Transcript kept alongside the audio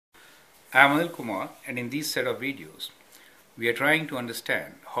I am Anil Kumar, and in this set of videos, we are trying to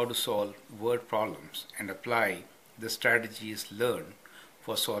understand how to solve word problems and apply the strategies learned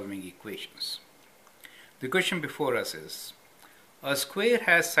for solving equations. The question before us is, a square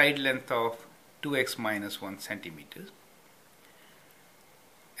has side length of 2x minus 1 centimeter.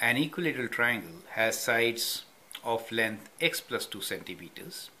 An equilateral triangle has sides of length x plus 2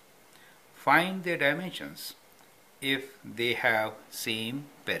 centimeters. Find their dimensions if they have same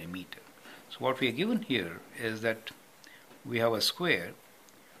perimeter. So what we are given here is that we have a square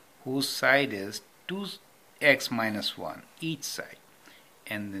whose side is 2x minus 1 each side,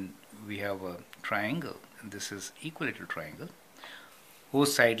 and then we have a triangle, and this is equilateral triangle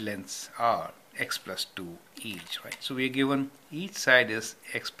whose side lengths are x plus 2 each, right? So we are given each side is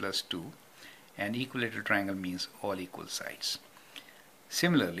x plus 2, and equilateral triangle means all equal sides.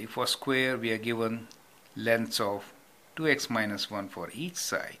 Similarly, for square we are given lengths of 2x minus 1 for each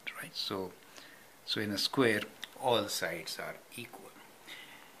side, right? So in a square all sides are equal,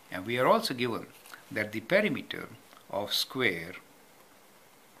 and we are also given that the perimeter of square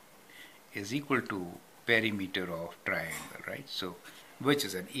is equal to perimeter of triangle, right? So which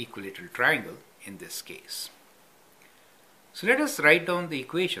is an equilateral triangle in this case. So let us write down the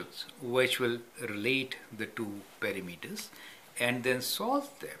equations which will relate the two perimeters and then solve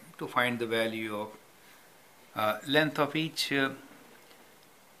them to find the value of length of each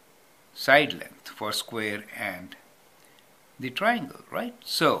side length for square and the triangle, right?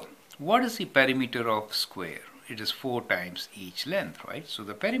 So what is the perimeter of square? It is 4 times each length, right? So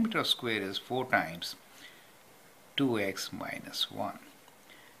the perimeter of square is 4 times 2x minus 1.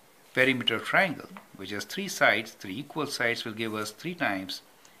 Perimeter of triangle, which has 3 sides, 3 equal sides, will give us 3 times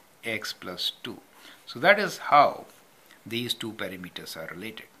x plus 2. So that is how these two perimeters are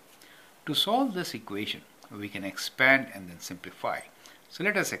related. To solve this equation, we can expand and then simplify. So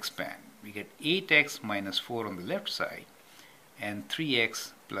let us expand. We get 8x minus 4 on the left side and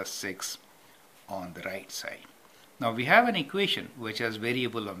 3x plus 6 on the right side. Now we have an equation which has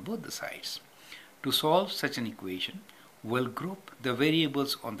variable on both the sides. To solve such an equation, we'll group the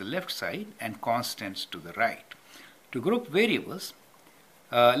variables on the left side and constants to the right. To group variables,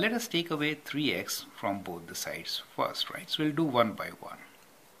 let us take away 3x from both the sides first, right? So we'll do 1 by 1.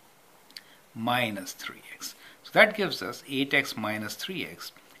 Minus 3x. So that gives us 8x minus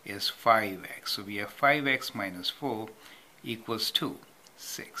 3x is 5x. So we have 5x minus 4 equals to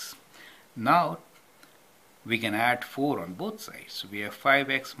 6. Now we can add 4 on both sides. So we have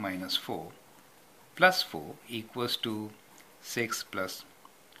 5x minus 4 plus 4 equals to 6 plus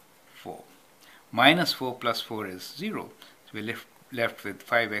 4. Minus 4 plus 4 is 0. So we're left with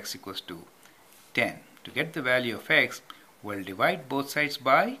 5x equals to 10. To get the value of x, we'll divide both sides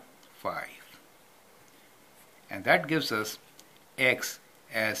by 5. And that gives us x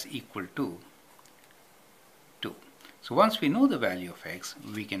as equal to 2. So once we know the value of x,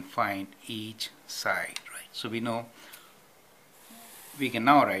 we can find each side, right? So we can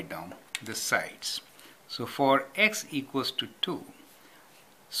now write down the sides. So for x equals to 2,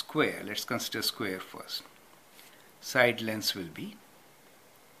 square, let's consider square first. Side lengths will be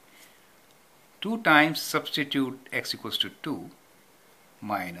 2 times substitute x equals to 2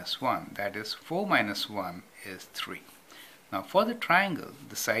 minus 1, that is 4 minus 1 is 3. Now for the triangle,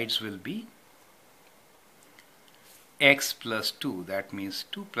 the sides will be x plus 2, that means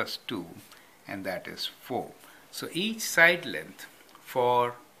 2 plus 2, and that is 4. So each side length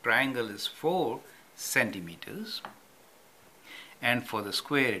for triangle is 4 centimeters, and for the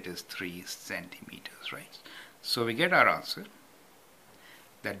square it is 3 centimeters, right? So we get our answer.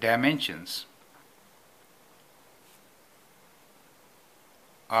 The dimensions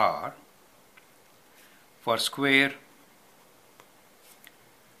are for square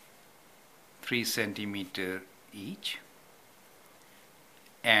 3 centimeter each,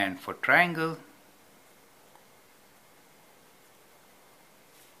 and for triangle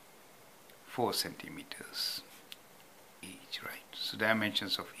 4 centimeters each, right? So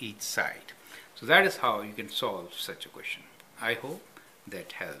dimensions of each side. So that is how you can solve such a question. I hope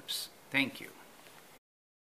that helps. Thank you.